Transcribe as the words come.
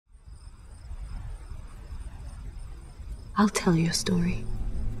I'll tell you a story.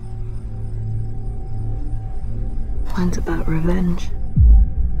 Mine's about revenge.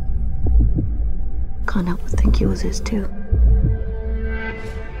 Can't help but think yours is too.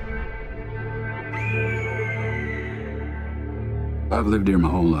 I've lived here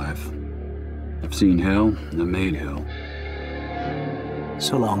my whole life. I've seen hell, and I've made hell.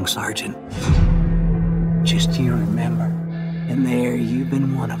 So long, Sergeant. Just you remember, in there you've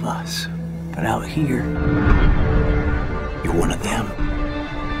been one of us, but out here, you're one of them.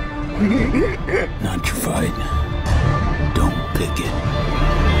 Not your fight. Don't pick it.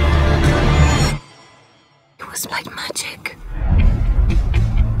 It was like magic.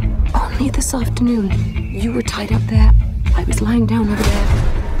 Only this afternoon, you were tied up there. I was lying down over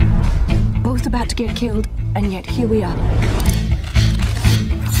there. Both about to get killed, and yet here we are.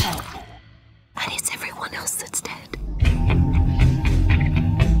 And it's everyone else that's dead.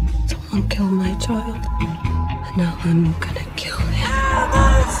 Someone killed my child, and now I'm gonna kill him.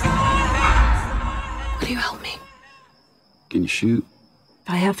 Will you help me? Can you shoot?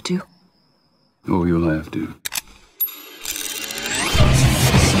 I have to. Oh, you'll have to.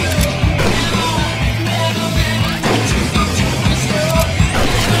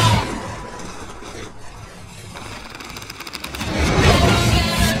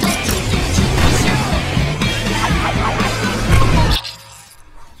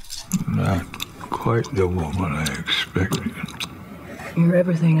 Not quite the woman I expected. You're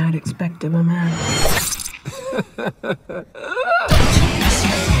everything I'd expect of a man.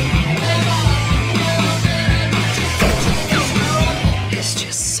 There's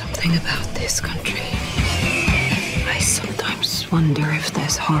just something about this country. I sometimes wonder if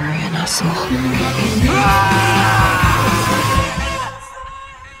there's horror in us all.